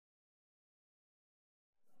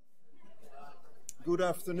Good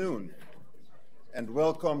afternoon, and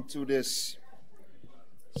welcome to this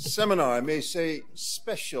seminar. I may say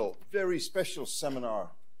special, very special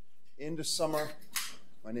seminar in the summer.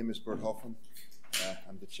 My name is Bert Hoffman.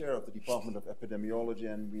 I'm the chair of the Department of Epidemiology,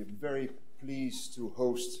 and we're very pleased to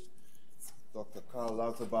host Dr. Karl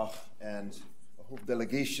Lauterbach and a whole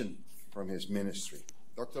delegation from his ministry.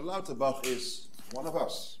 Dr. Lauterbach is one of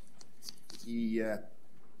us. He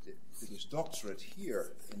did his doctorate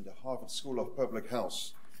here in the Harvard School of Public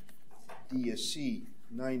Health, DSc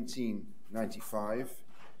 1995.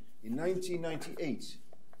 In 1998,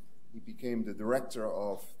 he became the director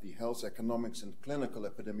of the Health Economics and Clinical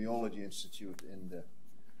Epidemiology Institute in the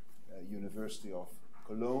University of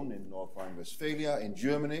Cologne in North Rhine-Westphalia in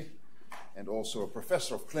Germany, and also a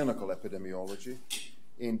professor of clinical epidemiology.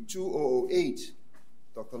 In 2008,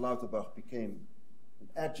 Dr. Lauterbach became an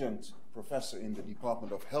adjunct professor in the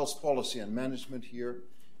Department of Health Policy and Management here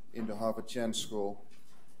in the Harvard Chan School.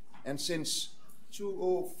 And since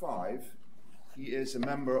 2005, he is a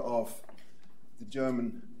member of the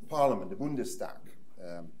German Parliament, the Bundestag.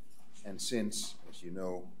 And since, as you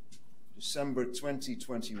know, December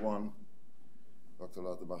 2021, Dr.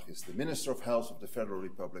 Lauterbach is the Minister of Health of the Federal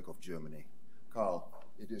Republic of Germany. Karl,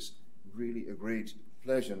 it is really a great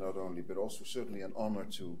pleasure not only, but also certainly an honor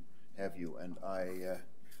to have you. And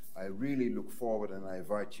I really look forward, and I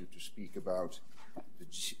invite you to speak about the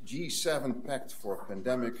G7 Pact for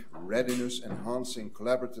Pandemic Readiness, Enhancing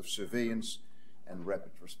Collaborative Surveillance and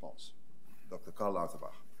Rapid Response. Dr. Karl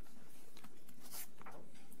Lauterbach.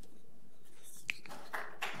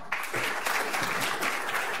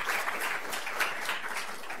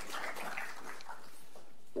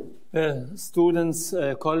 Students,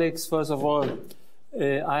 colleagues, first of all,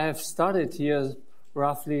 I have studied here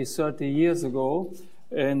roughly 30 years ago,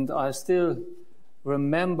 and I still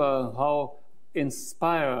remember how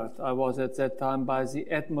inspired I was at that time by the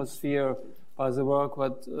atmosphere, by the work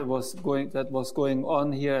that was going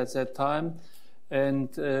on here at that time. And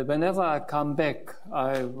whenever I come back,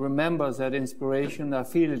 I remember that inspiration, I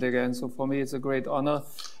feel it again. So for me, it's a great honor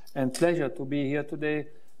and pleasure to be here today.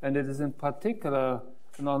 And it is in particular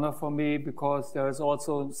an honor for me because there is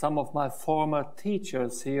also some of my former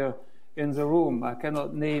teachers here in the room. I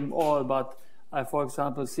cannot name all, but I, for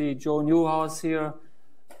example, see Joe Newhouse here,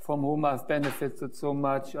 from whom I've benefited so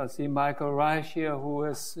much. I see Michael Reich here, who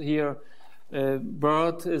is here.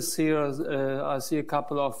 Bert is here. I see a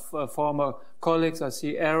couple of former colleagues. I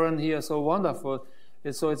see Aaron here. So wonderful.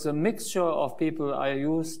 So it's a mixture of people I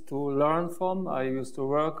used to learn from, I used to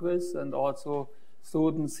work with, and also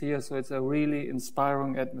students here. So it's a really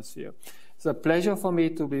inspiring atmosphere. It's a pleasure for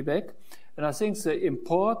me to be back. And I think the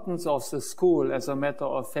importance of the school, as a matter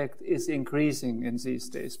of fact, is increasing in these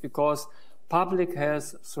days because public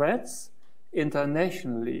health threats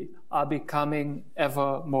internationally are becoming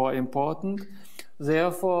ever more important.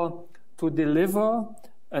 Therefore, to deliver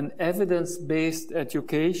an evidence-based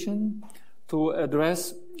education to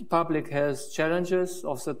address public health challenges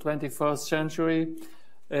of the 21st century,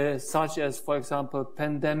 such as, for example,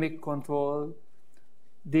 pandemic control,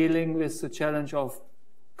 dealing with the challenge of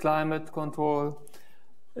climate control,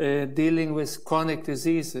 dealing with chronic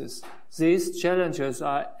diseases. These challenges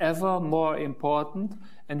are ever more important,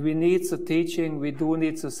 and we need the teaching, we do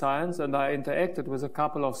need the science, and I interacted with a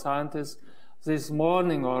couple of scientists this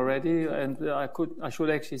morning already, and I should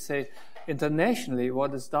actually say internationally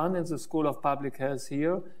what is done in the School of Public Health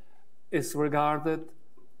here is regarded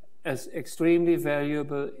as extremely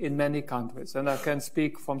valuable in many countries. And I can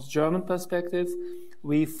speak from the German perspective.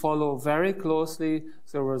 We follow very closely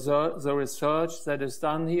the research that is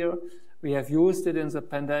done here. We have used it in the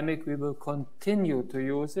pandemic. We will continue to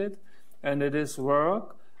use it. And it is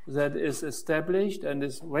work that is established and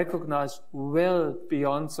is recognized well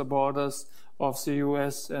beyond the borders of the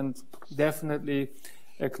US and definitely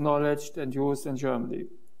acknowledged and used in Germany.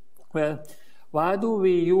 Well, why do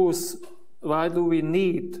we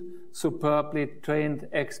need superbly trained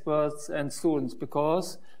experts and students?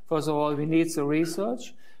 Because, first of all, we need the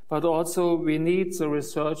research, but also we need the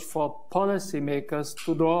research for policymakers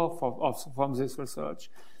to draw from this research.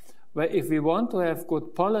 Where if we want to have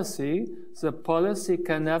good policy, the policy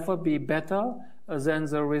can never be better than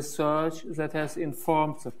the research that has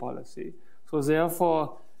informed the policy. So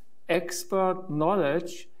therefore, expert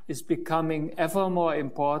knowledge is becoming ever more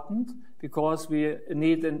important because we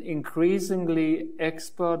need an increasingly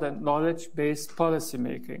expert and knowledge-based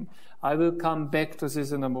policymaking. I will come back to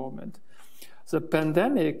this in a moment. The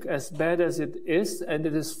pandemic, as bad as it is, and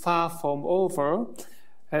it is far from over,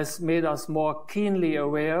 has made us more keenly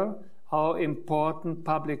aware how important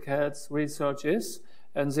public health research is,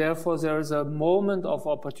 and therefore there is a moment of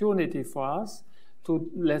opportunity for us to,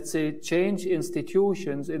 let's say, change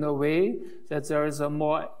institutions in a way that there is a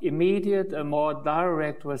more immediate, a more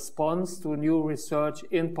direct response to new research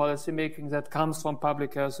in policymaking that comes from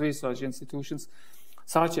public health research institutions,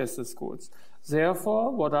 such as the schools.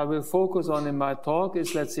 Therefore, what I will focus on in my talk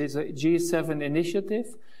is, let's say, the G7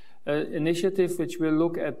 initiative, initiative which will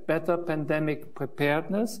look at better pandemic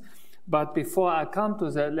preparedness. But before I come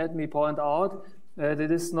to that, let me point out that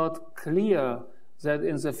it is not clear that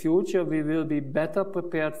in the future we will be better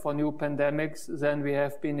prepared for new pandemics than we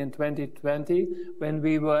have been in 2020 when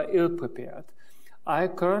we were ill-prepared. I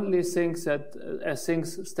currently think that as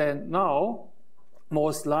things stand now,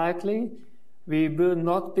 most likely we will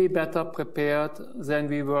not be better prepared than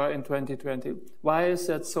we were in 2020. Why is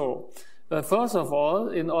that so? Well, first of all,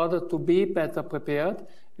 in order to be better prepared,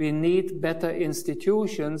 we need better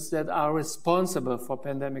institutions that are responsible for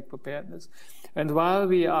pandemic preparedness. And while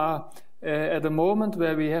we are at a moment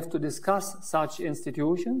where we have to discuss such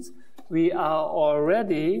institutions, we are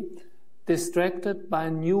already distracted by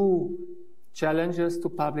new challenges to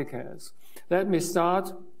public health. Let me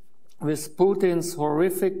start with Putin's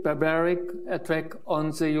horrific, barbaric attack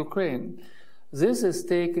on the Ukraine. This is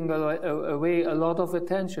taking away a lot of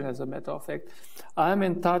attention, as a matter of fact. I'm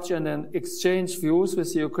in touch and exchange views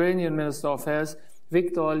with the Ukrainian Minister of Health,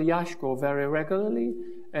 Viktor Lyashko, very regularly.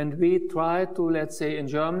 And we try to, let's say in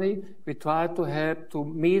Germany, we try to help to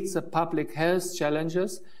meet the public health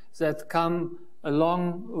challenges that come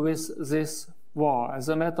along with this war. As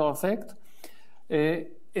a matter of fact, in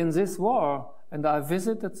this war, and I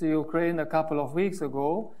visited the Ukraine a couple of weeks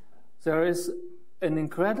ago, there is an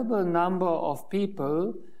incredible number of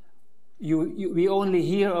people. We only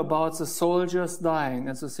hear about the soldiers dying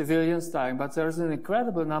and the civilians dying, but there is an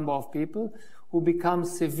incredible number of people who become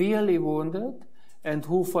severely wounded and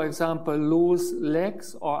who, for example, lose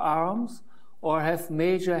legs or arms or have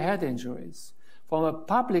major head injuries. From a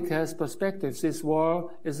public health perspective, this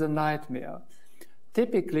war is a nightmare.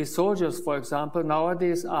 Typically, soldiers, for example,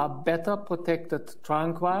 nowadays are better protected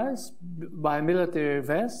trunk-wise by military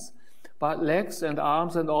vests, but legs and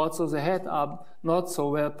arms and also the head are not so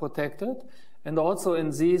well protected. And also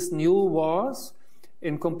in these new wars,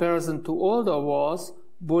 in comparison to older wars,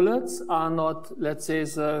 bullets are not, let's say,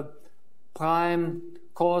 the prime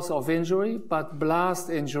cause of injury, but blast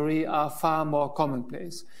injury are far more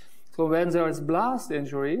commonplace. So when there is blast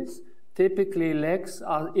injuries, typically legs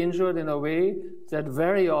are injured in a way that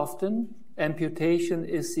very often amputation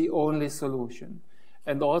is the only solution.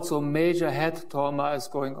 And also major head trauma is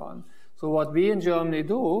going on. So what we in Germany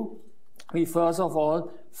do, we first of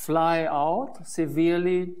all fly out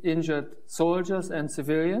severely injured soldiers and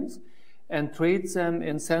civilians and treat them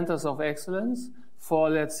in centers of excellence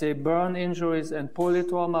for, let's say, burn injuries and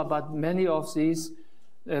polytrauma, but many of these,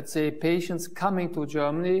 let's say, patients coming to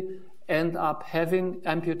Germany end up having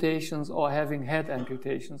amputations or having head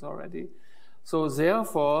amputations already. So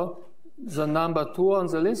therefore, the number 2 on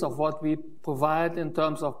the list of what we provide in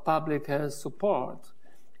terms of public health support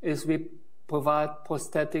is we provide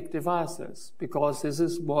prosthetic devices, because this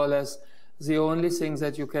is more or less the only thing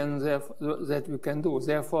that you can do.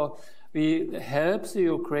 Therefore, we help the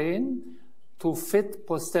Ukraine to fit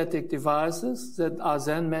prosthetic devices that are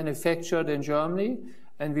then manufactured in Germany,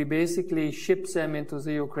 and we basically ship them into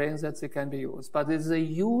the Ukraine that they can be used. But it's a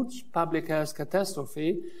huge public health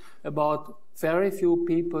catastrophe about very few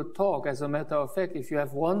people talk. As a matter of fact, if you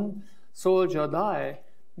have one soldier die,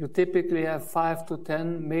 you typically have 5 to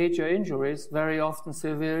 10 major injuries, very often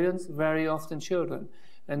civilians, very often children.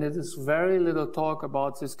 And it is very little talk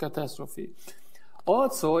about this catastrophe.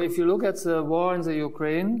 Also, if you look at the war in the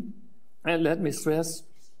Ukraine, and let me stress,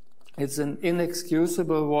 it's an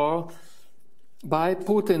inexcusable war by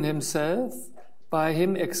Putin himself, by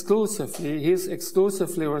him exclusively. He's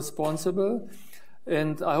exclusively responsible.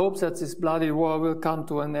 And I hope that this bloody war will come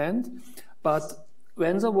to an end. But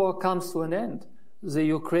when the war comes to an end, the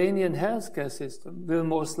Ukrainian healthcare system will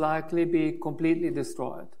most likely be completely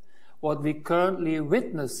destroyed. What we currently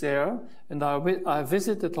witness there, and I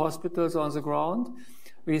visited hospitals on the ground,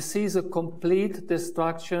 we see the complete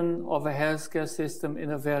destruction of a healthcare system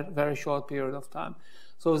in a very, very short period of time.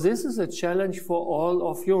 So this is a challenge for all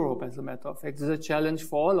of Europe, as a matter of fact. It's a challenge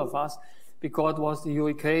for all of us, because what the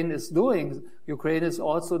Ukraine is doing, Ukraine is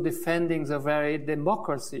also defending the very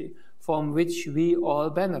democracy from which we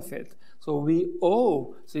all benefit. So we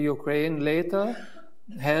owe the Ukraine later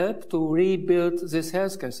help to rebuild this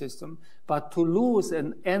healthcare system. But to lose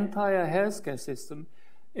an entire healthcare system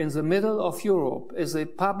in the middle of Europe is a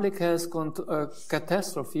public health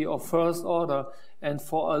catastrophe of first order, and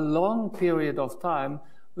for a long period of time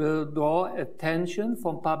will draw attention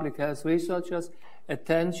from public health researchers,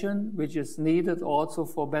 attention which is needed also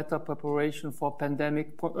for better preparation for pandemic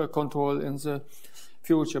control in the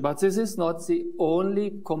future. But this is not the only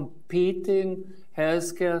competing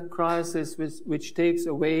healthcare crisis which takes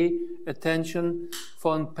away attention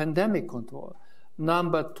from pandemic control.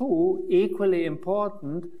 Number two, equally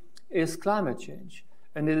important, is climate change.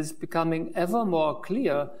 And it is becoming ever more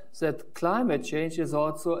clear that climate change is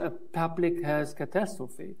also a public health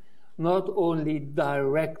catastrophe, not only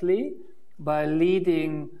directly by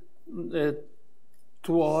leading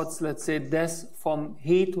towards, let's say, death from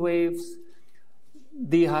heat waves,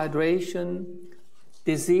 dehydration,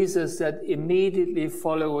 diseases that immediately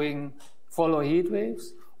follow heat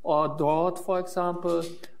waves, or drought, for example,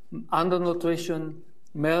 undernutrition,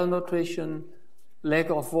 malnutrition, lack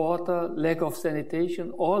of water, lack of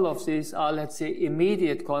sanitation. All of these are, let's say,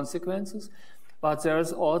 immediate consequences, but there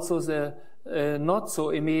is also the not so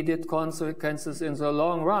immediate consequences in the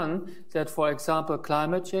long run that, for example,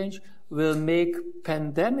 climate change will make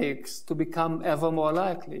pandemics to become ever more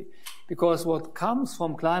likely. Because what comes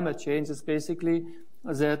from climate change is basically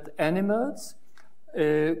that animals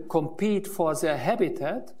compete for their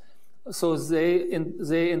habitat, so they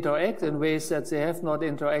interact in ways that they have not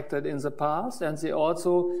interacted in the past, and they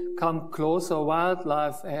also come closer,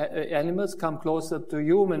 wildlife animals come closer to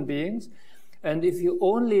human beings. And if you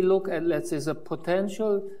only look at, let's say, the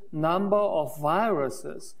potential number of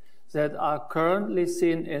viruses that are currently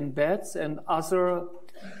seen in bats and other,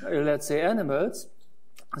 let's say, animals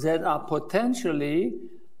that are potentially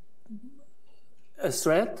a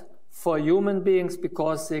threat for human beings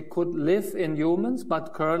because they could live in humans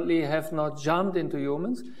but currently have not jumped into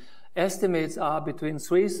humans, estimates are between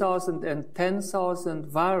 3,000 and 10,000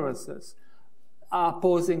 viruses are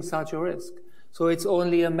posing such a risk. So it's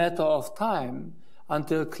only a matter of time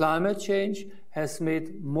until climate change has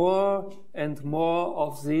made more and more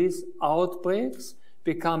of these outbreaks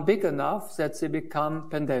become big enough that they become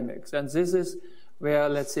pandemics. And this is where,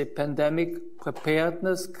 let's say, pandemic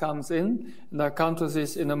preparedness comes in, and I'll come to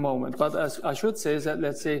this in a moment. But as I should say that,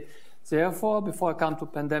 let's say, therefore, before I come to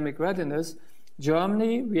pandemic readiness,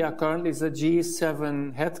 Germany, we are currently the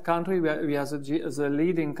G7 head country. We are the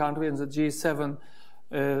leading country in the G7,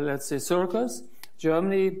 let's say, circus.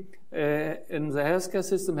 Germany, in the healthcare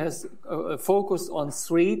system, has focused on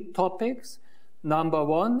 3 topics. Number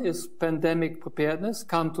 1 is pandemic preparedness.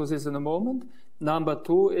 Come to this in a moment. Number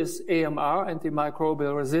 2 is AMR,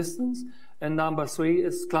 antimicrobial resistance. And number 3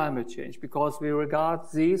 is climate change, because we regard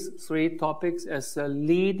these 3 topics as the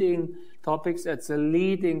leading topics, as the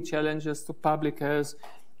leading challenges to public health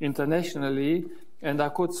internationally. And I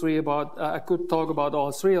could talk about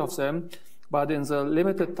all 3 of them, but in the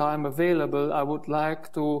limited time available, I would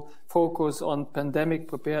like to focus on pandemic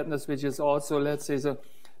preparedness, which is also, let's say, the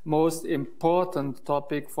most important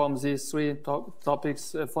topic from these 3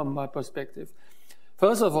 topics from my perspective.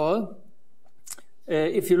 First of all,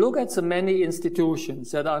 if you look at the many institutions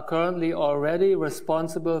that are currently already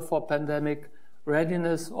responsible for pandemic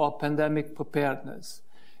readiness or pandemic preparedness,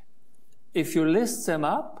 if you list them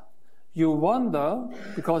up, you wonder,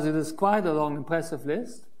 because it is quite a long, impressive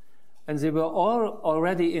list, and they were all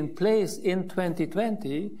already in place in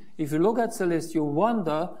 2020, if you look at the list, you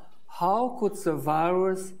wonder, how could the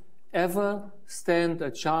virus ever stand a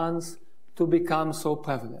chance to become so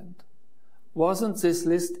prevalent? Wasn't this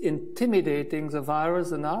list intimidating the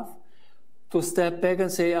virus enough to step back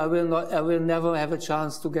and say, I will never have a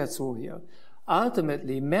chance to get through here?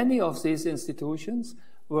 Ultimately, many of these institutions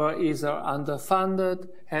were either underfunded,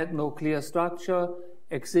 had no clear structure,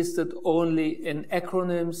 existed only in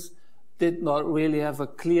acronyms, did not really have a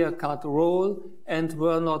clear-cut role, and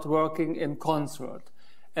were not working in concert.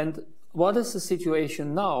 And what is the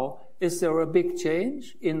situation now? Is there a big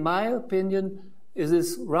change? In my opinion, it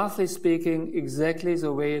is, roughly speaking, exactly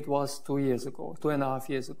the way it was 2.5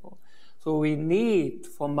 years ago. So we need,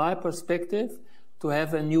 from my perspective, to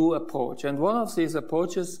have a new approach. And one of these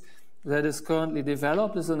approaches that is currently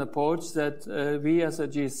developed is an approach that we as a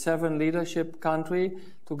G7 leadership country,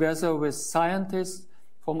 together with scientists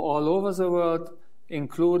from all over the world,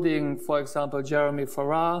 including, for example, Jeremy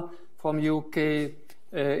Farrar from UK,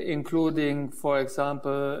 including, for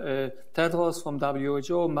example, Tedros from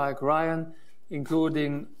WHO, Mike Ryan,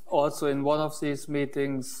 including also in one of these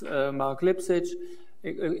meetings, Mark Lipsitch,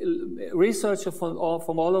 researchers from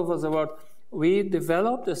all over the world. We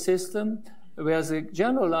developed a system where the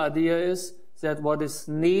general idea is that what is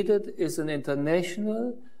needed is an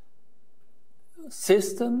international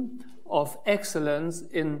system of excellence,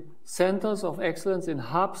 in centers of excellence, in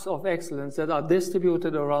hubs of excellence that are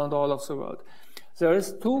distributed around all of the world. There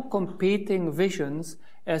is two competing visions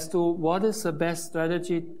as to what is the best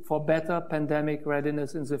strategy for better pandemic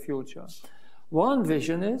readiness in the future. One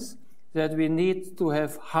vision is that we need to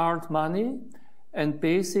have hard money and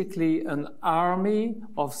basically an army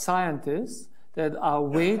of scientists that are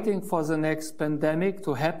waiting for the next pandemic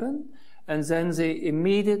to happen, and then they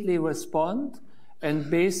immediately respond and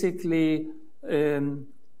basically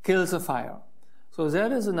kill the fire. So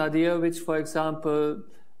that is an idea which, for example,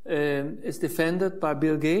 is defended by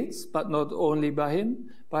Bill Gates, but not only by him,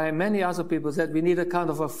 by many other people, that we need a kind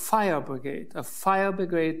of a fire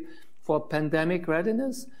brigade for pandemic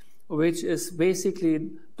readiness, which is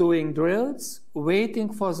basically doing drills,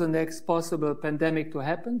 waiting for the next possible pandemic to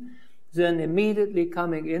happen, then immediately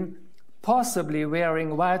coming in, possibly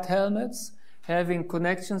wearing white helmets, having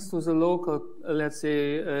connections to the local, let's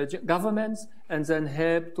say, governments, and then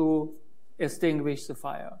help to extinguish the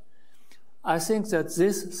fire. I think that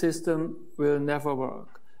this system will never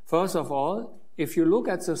work. First of all, if you look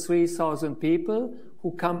at the 3,000 people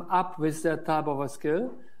who come up with that type of a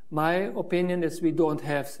skill, my opinion is we don't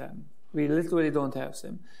have them. We literally don't have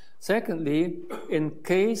them. Secondly, in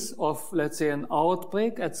case of, let's say, an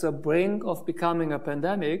outbreak at the brink of becoming a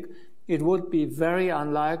pandemic, it would be very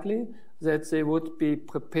unlikely that they would be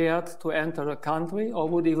prepared to enter a country or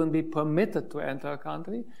would even be permitted to enter a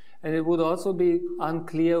country. And it would also be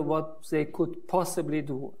unclear what they could possibly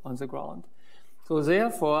do on the ground. So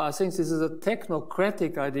therefore, I think this is a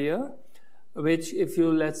technocratic idea, which if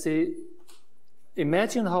you, let's say,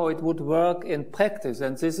 imagine how it would work in practice,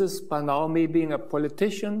 and this is by now me being a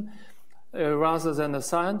politician rather than a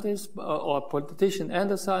scientist, or a politician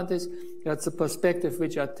and a scientist, that's the perspective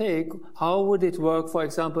which I take. How would it work, for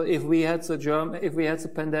example, if we had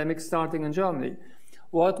the pandemic starting in Germany?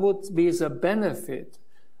 What would be the benefit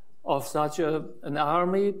of such an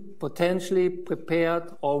army potentially prepared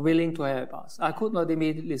or willing to help us? I could not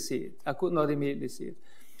immediately see it.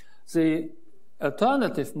 The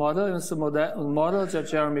alternative model is the model that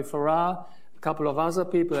Jeremy Farrar, a couple of other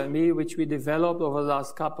people and me, which we developed over the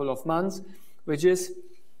last couple of months, which is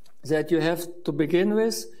that you have to begin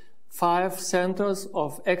with 5 centers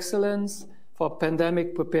of excellence for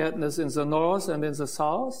pandemic preparedness in the north and in the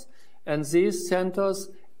south, and these centers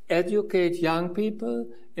educate young people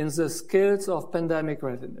in the skills of pandemic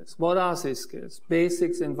readiness. What are these skills?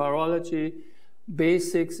 Basics in virology,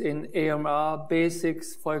 basics in AMR,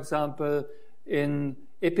 basics, for example, in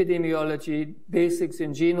epidemiology, basics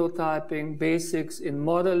in genotyping, basics in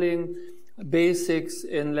modeling, basics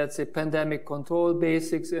in, let's say, pandemic control,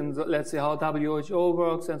 basics in, let's say, how WHO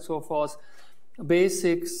works and so forth,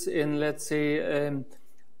 basics in, let's say,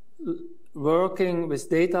 working with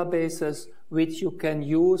databases which you can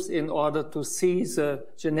use in order to see the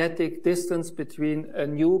genetic distance between a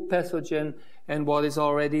new pathogen and what is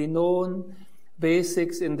already known,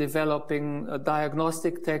 basics in developing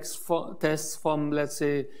diagnostic tests from, let's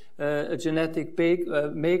say, a genetic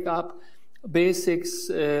makeup, basics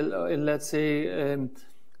in, let's say,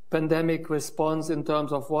 pandemic response in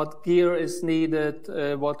terms of what gear is needed,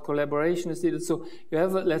 what collaboration is needed. So you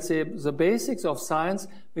have, let's say, the basics of science,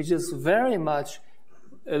 which is very much,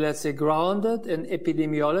 let's say, grounded in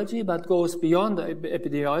epidemiology, but goes beyond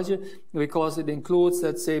epidemiology because it includes,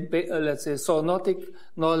 let's say, zoonotic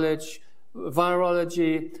knowledge,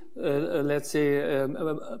 virology, let's say,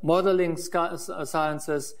 modeling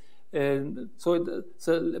sciences. So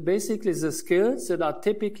basically the skills that are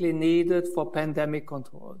typically needed for pandemic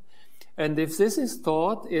control. And if this is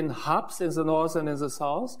taught in hubs in the north and in the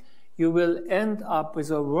south, you will end up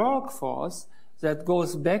with a workforce that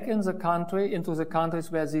goes back in the country, into the countries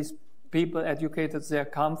where these people educated there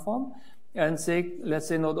come from, and they, let's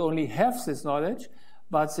say, not only have this knowledge,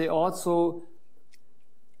 but they also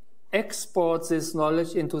export this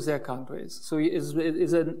knowledge into their countries. So it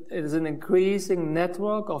is an increasing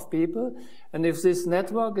network of people, and if this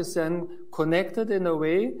network is then connected in a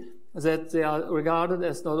way that they are regarded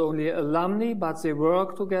as not only alumni, but they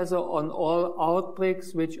work together on all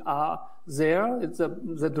outbreaks which are there.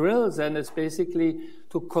 The drill then is basically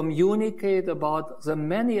to communicate about the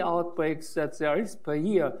many outbreaks that there is per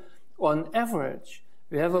year. On average,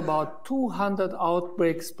 we have about 200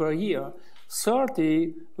 outbreaks per year,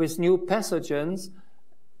 30 with new pathogens,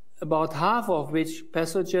 about half of which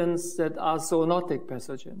pathogens that are zoonotic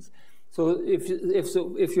pathogens. So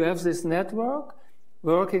if you have this network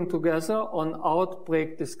working together on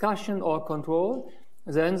outbreak discussion or control,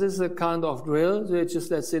 then this is a kind of drill, which is,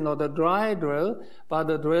 let's say, not a dry drill, but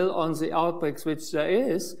a drill on the outbreaks which there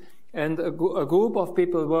is, and a group of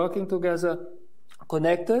people working together,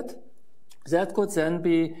 connected, that could then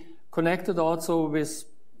be connected also with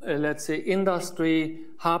let's say, industry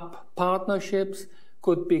hub partnerships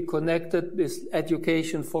could be connected with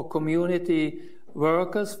education for community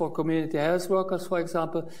workers, for community health workers, for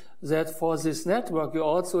example, that for this network, you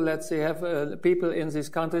also, let's say, have people in these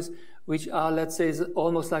countries which are, let's say,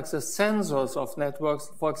 almost like the sensors of networks.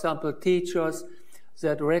 For example, teachers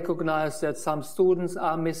that recognize that some students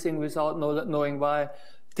are missing without knowing why.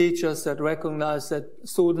 Teachers that recognize that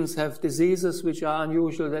students have diseases which are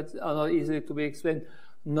unusual, that are not easily to be explained.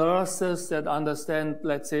 Nurses that understand,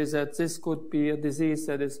 let's say, that this could be a disease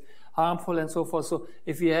that is harmful and so forth. So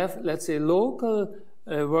if you have, let's say, local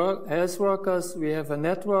health workers, we have a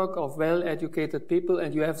network of well-educated people,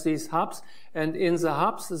 and you have these hubs. And in the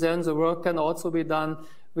hubs, then the work can also be done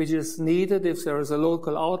which is needed if there is a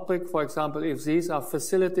local outbreak. For example, if these are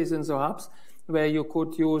facilities in the hubs where you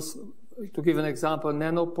could use, to give an example,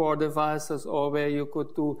 nanopore devices, or where you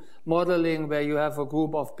could do modeling, where you have a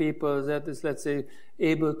group of people that is, let's say,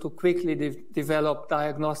 able to quickly develop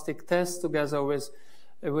diagnostic tests together with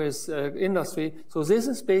industry. So this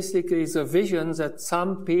is basically the vision that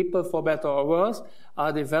some people, for better or worse,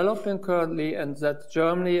 are developing currently, and that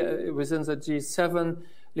Germany, within the G7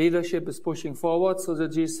 leadership, is pushing forward. So the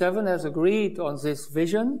G7 has agreed on this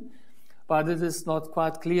vision, but it is not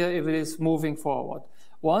quite clear if it is moving forward.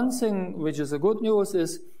 One thing which is a good news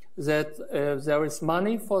is that there is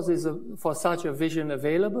money for such a vision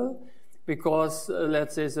available, because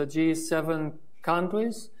let's say the G7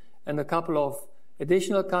 countries and a couple of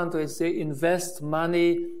additional countries, they invest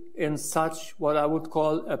money in such what I would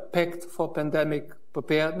call a pact for pandemic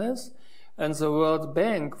preparedness. And the World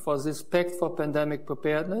Bank, for this pact for pandemic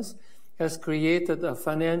preparedness, has created a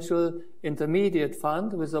financial intermediate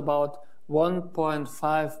fund with about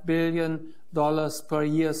 $1.5 billion per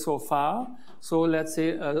year so far. So let's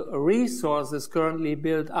say a resource is currently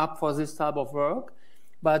built up for this type of work.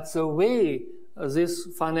 But the way this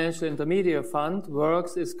financial intermediate fund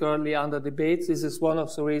works is currently under debate. This is one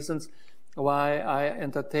of the reasons why I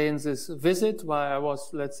entertained this visit, why I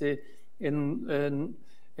was, let's say, in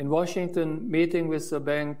Washington meeting with the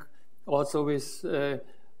bank, also with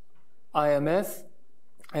IMF,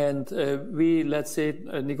 and we, let's say,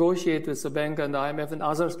 negotiate with the bank and IMF and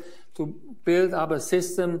others to build up a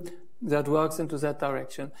system that works into that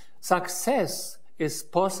direction. Success is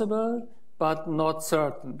possible, but not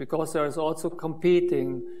certain, because there is also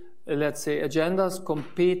competing, let's say, agendas,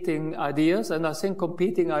 competing ideas, and I think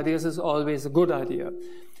competing ideas is always a good idea.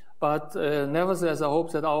 But nevertheless, I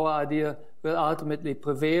hope that our idea will ultimately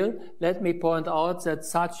prevail. Let me point out that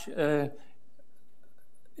such an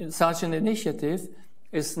initiative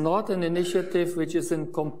is not an initiative which is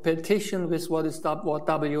in competition with what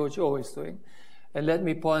WHO is doing. And let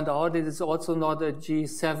me point out, it is also not a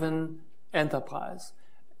G7 enterprise.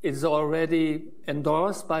 It is already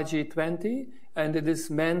endorsed by G20, and it is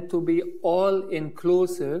meant to be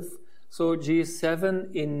all-inclusive. So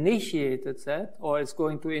G7 initiated that, or is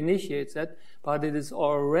going to initiate that, but it is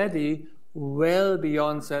already well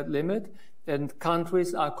beyond that limit, and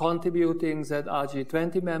countries are contributing that are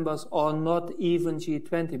G20 members or not even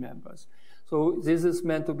G20 members. So this is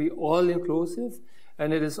meant to be all-inclusive,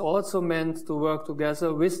 and it is also meant to work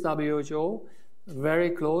together with WHO very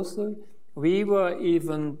closely. We were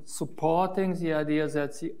even supporting the idea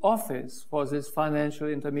that the office for this financial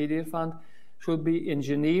intermediate fund should be in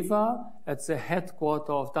Geneva at the headquarters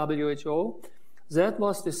of WHO. That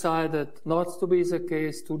was decided not to be the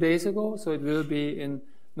case 2 days ago, so it will be in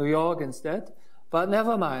New York instead. But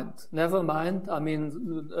never mind. I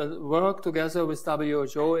mean, work together with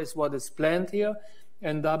WHO is what is planned here,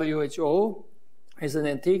 and WHO is an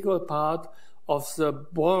integral part of the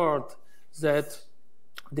board that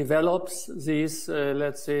develops these,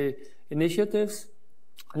 let's say, initiatives.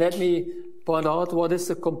 Let me point out what is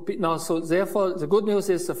now. So therefore, the good news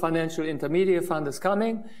is the financial intermediate fund is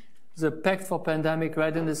coming. The Pact for Pandemic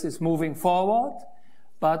Readiness is moving forward.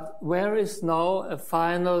 But where is now a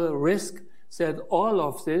final risk that all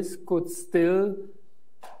of this could still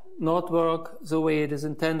not work the way it is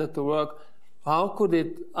intended to work? How could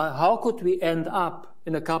we end up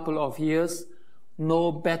in a couple of years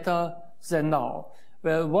no better than now?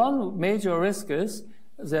 Well, one major risk is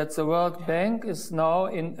that the World Bank is now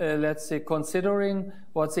let's say, considering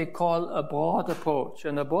what they call a broad approach.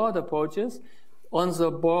 And a broad approach is, on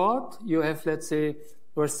the board, you have, let's say,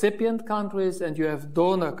 recipient countries and you have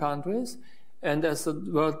donor countries. And as the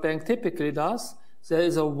World Bank typically does, there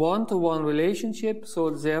is a one-to-one relationship. So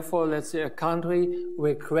therefore, let's say a country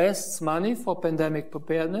requests money for pandemic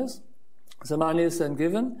preparedness. The money is then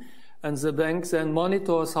given, and the bank then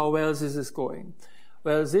monitors how well this is going.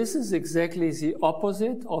 Well, this is exactly the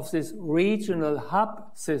opposite of this regional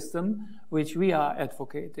hub system which we are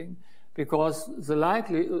advocating, because the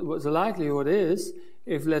likelihood is,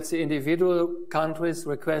 if, let's say, individual countries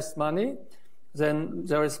request money, then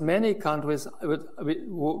there is many countries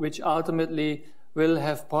which ultimately will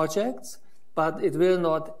have projects, but it will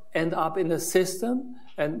not end up in a system,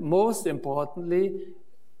 and most importantly,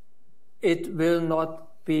 it will not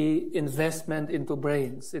be investment into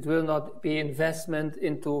brains. It will not be investment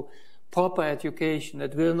into proper education.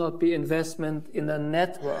 It will not be investment in a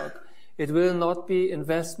network. It will not be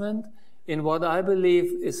investment in what I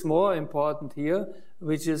believe is more important here,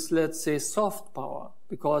 which is, let's say, soft power,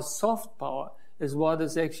 because soft power is what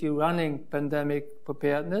is actually running pandemic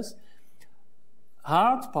preparedness.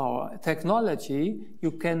 Hard power, technology,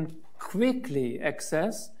 you can quickly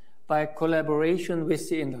access by collaboration with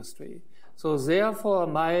the industry. So therefore,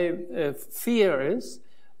 my fear is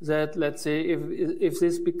that, let's say, if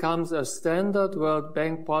this becomes a standard World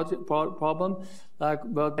Bank problem, like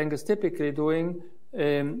World Bank is typically doing,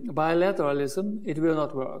 bilateralism, it will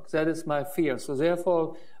not work. That is my fear. So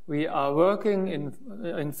therefore, we are working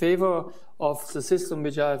in favor of the system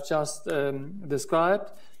which I have just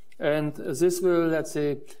described, and this will, let's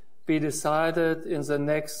say, be decided in the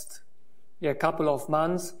next couple of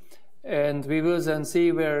months. And we will then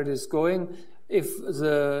see where it is going. If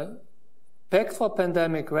the Pact for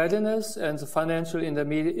Pandemic Readiness and the Financial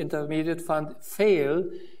Intermediate Fund fail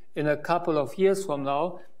in a couple of years from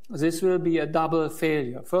now, this will be a double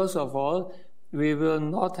failure. First of all, we will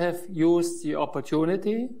not have used the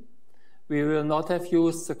opportunity. We will not have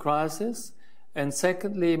used the crisis. And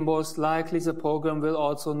secondly, most likely the program will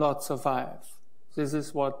also not survive. This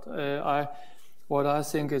is what I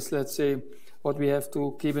think is, let's say, what we have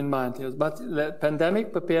to keep in mind here. But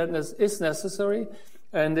pandemic preparedness is necessary,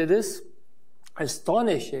 and it is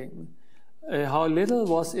astonishing how little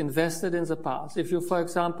was invested in the past. If you, for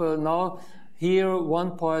example, now hear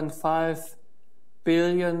 1.5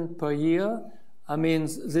 billion per year, I mean,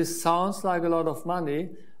 this sounds like a lot of money,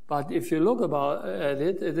 but if you look at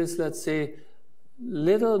it, it is, let's say,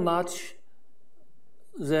 little much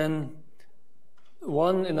than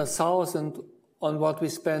 1 in 1,000 on what we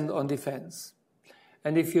spend on defense.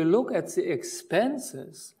 And if you look at the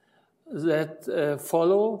expenses that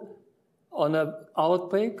follow on an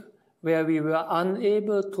outbreak where we were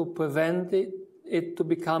unable to prevent it to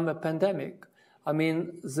become a pandemic, I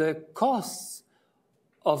mean, the costs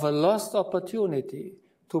of a lost opportunity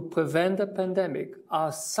to prevent a pandemic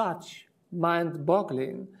are such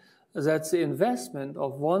mind-boggling that the investment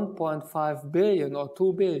of 1.5 billion or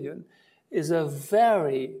 2 billion is a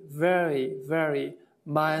very, very, very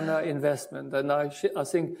minor investment. And I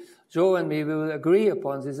think Joe and me will agree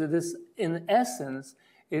upon this. It is, in essence,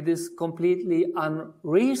 it is completely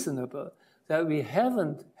unreasonable that we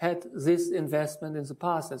haven't had this investment in the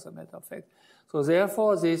past, as a matter of fact. So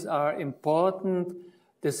therefore, these are important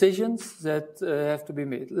decisions that have to be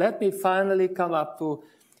made. Let me finally come up to,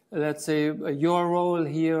 let's say, your role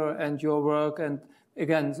here and your work. And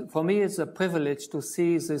again, for me, it's a privilege to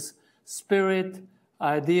see this spirit,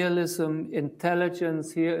 idealism,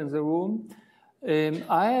 intelligence here in the room.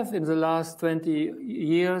 I have, in the last 20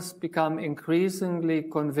 years, become increasingly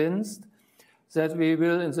convinced that we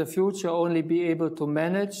will, in the future, only be able to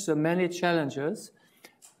manage the many challenges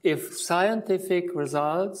if scientific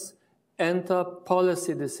results enter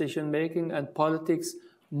policy decision-making and politics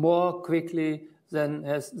more quickly than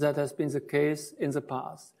that has been the case in the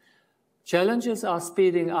past. Challenges are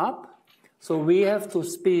speeding up, so we have to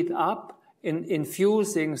speed up in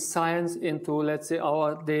infusing science into, let's say,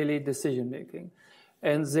 our daily decision-making.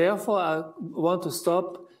 And therefore, I want to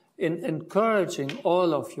stop in encouraging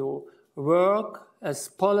all of you, work as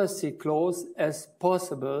policy close as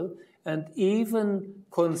possible, and even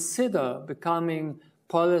consider becoming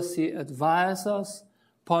policy advisors,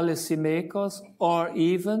 policy makers, or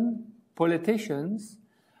even politicians,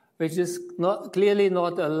 which is clearly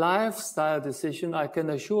not a lifestyle decision, I can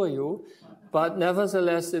assure you, but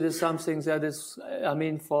nevertheless, it is something that is, I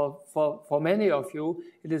mean, for many of you,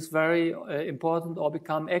 it is very important, or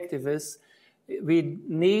become activists. We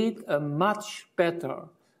need a much better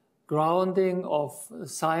grounding of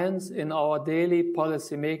science in our daily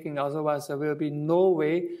policy making. Otherwise, there will be no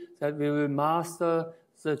way that we will master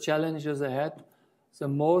the challenges ahead. The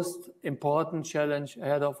most important challenge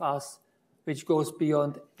ahead of us, which goes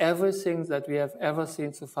beyond everything that we have ever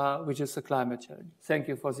seen so far, which is the climate challenge. Thank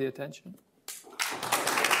you for the attention.